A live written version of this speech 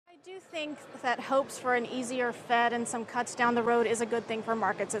do think that hopes for an easier Fed and some cuts down the road is a good thing for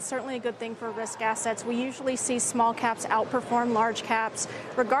markets. It's certainly a good thing for risk assets. We usually see small caps outperform large caps,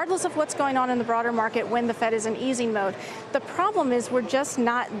 regardless of what's going on in the broader market when the Fed is in easing mode. The problem is we're just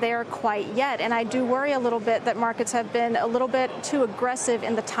not there quite yet, and I do worry a little bit that markets have been a little bit too aggressive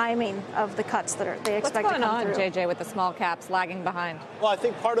in the timing of the cuts that they expect to come through. What's going on, JJ, with the small caps lagging behind? Well, I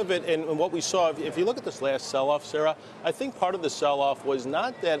think part of it, and what we saw, if you look at this last sell-off, Sarah, I think part of the sell-off was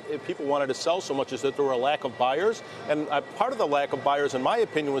not that people wanted to sell so much as that there were a lack of buyers. And part of the lack of buyers, in my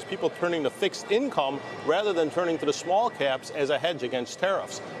opinion, was people turning to fixed income rather than turning to the small caps as a hedge against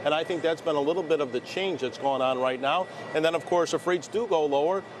tariffs. And I think that's been a little bit of the change that's going on right now. And then, of course, if rates do go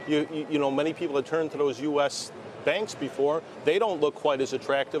lower, you know, many people have turned to those U.S. banks before. They don't look quite as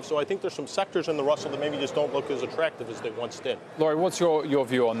attractive. So I think there's some sectors in the Russell that maybe just don't look as attractive as they once did. Laurie, what's your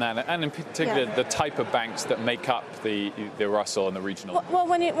view on that? And in particular, the type of banks that make up the Russell and the regional? Well,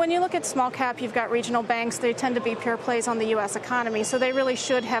 when you look at small cap, you've got regional banks. They tend to be pure plays on the U.S. economy. So they really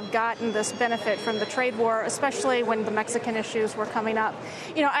should have gotten this benefit from the trade war, especially when the Mexican issues were coming up.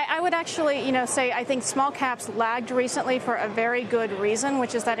 You know, I would actually, say I think small caps lagged recently for a very good reason,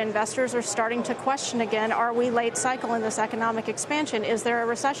 which is that investors are starting to question again, are we late cycle in this economic expansion? Is there a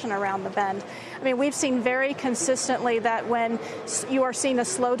recession around the bend? I mean, we've seen very consistently that when you are seeing a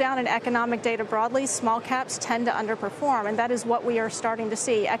slowdown in economic data broadly, small caps tend to underperform, and that is what we are starting to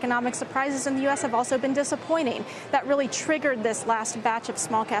see. Economic surprises in the U.S. have also been disappointing. That really triggered this last batch of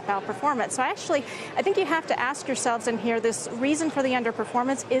small cap outperformance. So I think you have to ask yourselves in here, this reason for the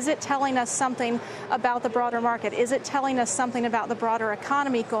underperformance, is it telling us something about the broader market? Is it telling us something about the broader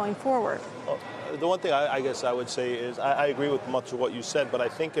economy going forward? The one thing I guess I would say is I agree with much of what you said, but I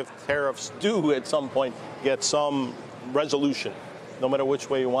think if tariffs do at some point get some resolution, no matter which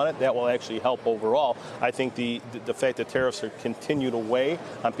way you want it, that will actually help overall. I think the fact that tariffs continue to weigh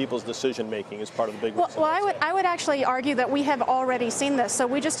on people's decision making is part of the big reason. Well, I would actually argue that we have already seen this. So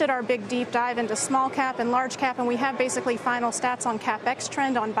we just did our big deep dive into small cap and large cap, and we have basically final stats on CapEx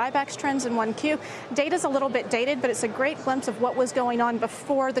trend, on buybacks trends in 1Q. Data's a little bit dated, but it's a great glimpse of what was going on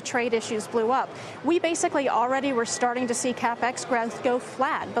before the trade issues blew up. We basically already were starting to see CapEx growth go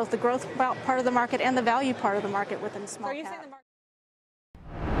flat, both the growth part of the market and the value part of the market within small cap.